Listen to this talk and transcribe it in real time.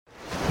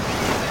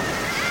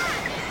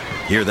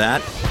Hear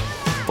that?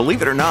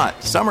 Believe it or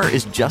not, summer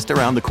is just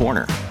around the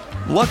corner.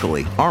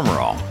 Luckily, Armor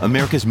All,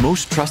 America's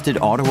most trusted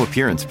auto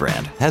appearance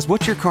brand, has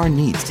what your car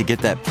needs to get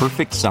that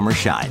perfect summer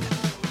shine.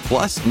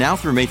 Plus, now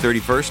through May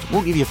 31st,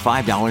 we'll give you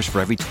 $5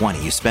 for every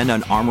 $20 you spend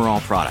on Armor All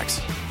products.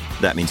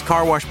 That means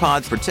car wash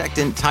pods,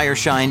 protectant, tire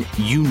shine,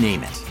 you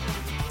name it.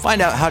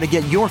 Find out how to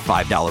get your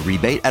 $5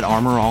 rebate at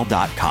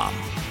armorall.com.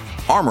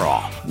 Armor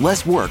All,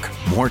 less work,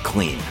 more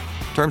clean.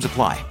 Terms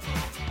apply.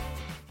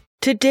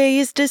 Today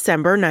is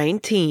December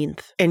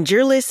 19th, and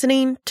you're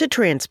listening to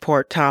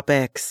Transport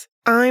Topics.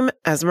 I'm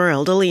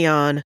Esmeralda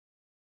Leon.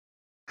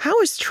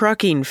 How is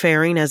trucking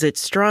faring as it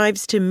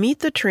strives to meet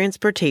the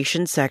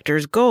transportation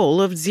sector's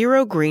goal of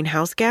zero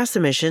greenhouse gas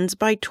emissions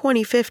by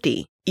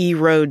 2050?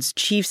 eRoad's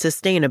Chief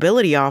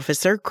Sustainability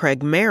Officer,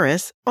 Craig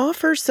Maris,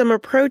 offers some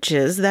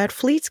approaches that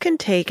fleets can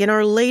take in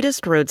our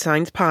latest Road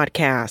Signs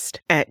podcast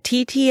at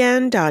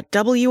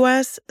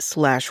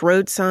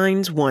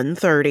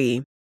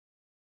ttn.ws/roadsigns130.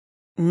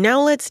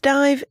 Now let's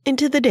dive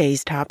into the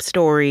day's top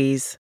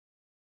stories.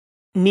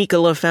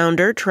 Nikola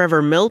founder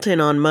Trevor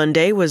Milton on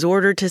Monday was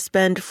ordered to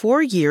spend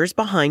 4 years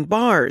behind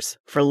bars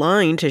for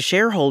lying to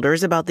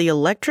shareholders about the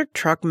electric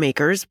truck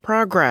maker's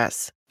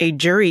progress. A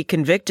jury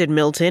convicted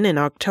Milton in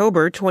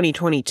October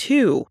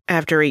 2022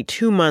 after a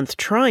 2-month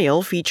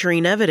trial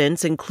featuring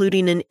evidence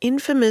including an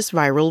infamous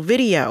viral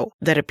video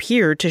that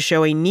appeared to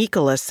show a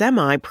Nikola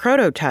Semi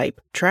prototype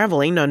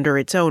traveling under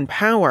its own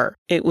power.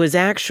 It was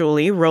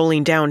actually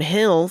rolling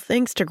downhill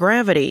thanks to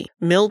gravity.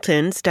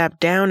 Milton stepped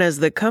down as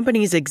the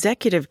company's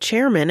executive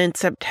chairman in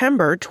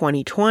September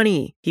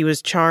 2020. He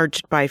was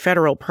charged by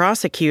federal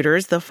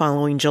prosecutors the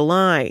following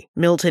July.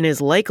 Milton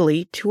is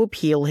likely to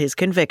appeal his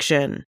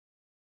conviction.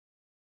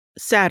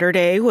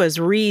 Saturday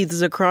was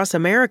Wreaths Across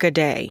America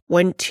Day,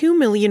 when 2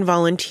 million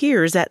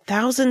volunteers at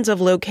thousands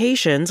of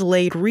locations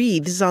laid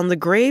wreaths on the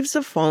graves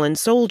of fallen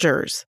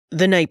soldiers.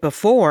 The night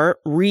before,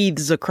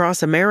 Wreaths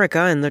Across America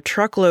and the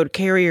Truckload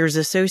Carriers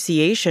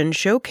Association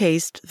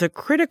showcased the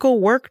critical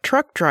work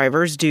truck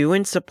drivers do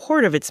in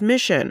support of its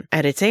mission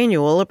at its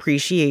annual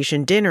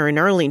appreciation dinner in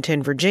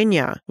Arlington,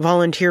 Virginia.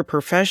 Volunteer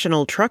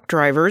professional truck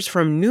drivers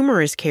from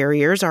numerous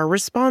carriers are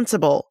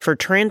responsible for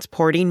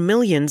transporting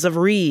millions of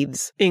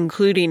wreaths,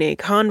 including a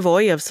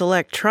convoy of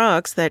select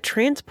trucks that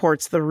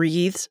transports the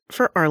wreaths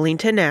for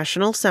Arlington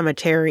National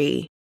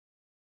Cemetery.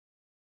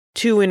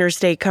 2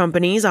 interstate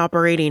companies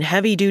operating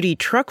heavy-duty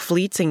truck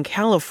fleets in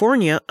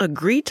California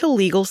agreed to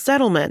legal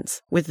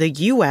settlements with the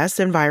U.S.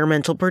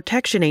 Environmental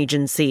Protection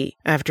Agency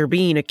after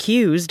being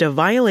accused of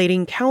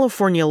violating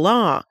California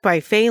law by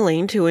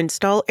failing to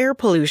install air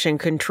pollution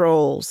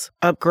controls,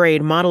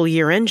 upgrade model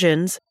year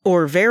engines,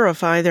 or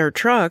verify their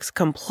trucks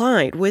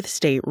complied with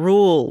state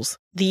rules.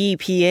 The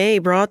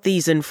EPA brought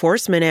these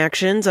enforcement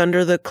actions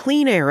under the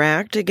Clean Air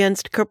Act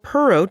against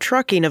Capurro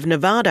Trucking of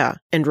Nevada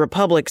and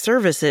Republic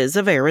Services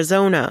of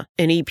Arizona.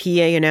 An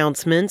EPA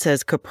announcement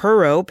says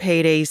Capurro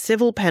paid a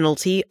civil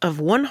penalty of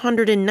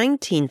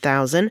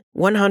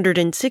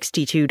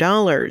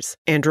 $119,162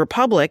 and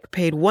Republic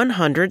paid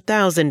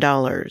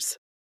 $100,000.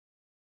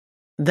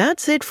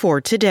 That's it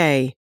for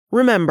today.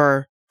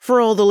 Remember,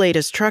 for all the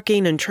latest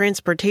trucking and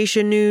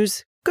transportation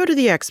news, go to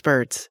the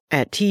experts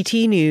at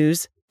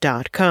ttnews.com.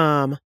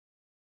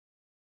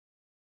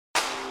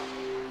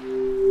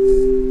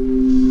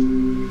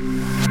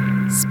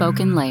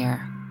 Spoken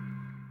Layer.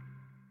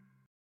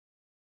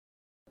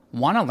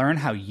 Want to learn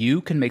how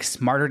you can make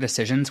smarter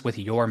decisions with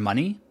your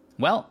money?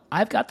 Well,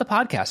 I've got the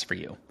podcast for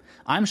you.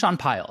 I'm Sean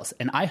Piles,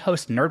 and I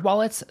host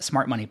NerdWallet's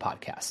Smart Money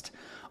Podcast.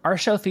 Our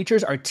show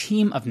features our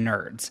team of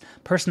nerds,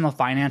 personal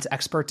finance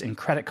experts in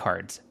credit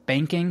cards,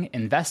 banking,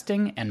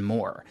 investing, and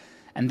more.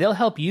 And they'll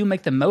help you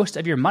make the most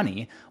of your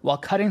money while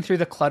cutting through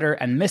the clutter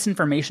and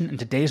misinformation in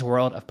today's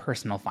world of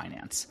personal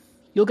finance.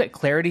 You'll get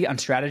clarity on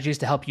strategies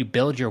to help you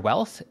build your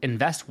wealth,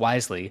 invest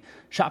wisely,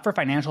 shop for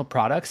financial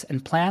products,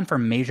 and plan for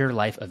major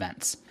life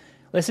events.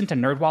 Listen to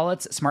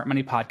NerdWallet's Smart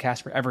Money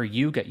Podcast wherever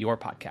you get your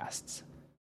podcasts.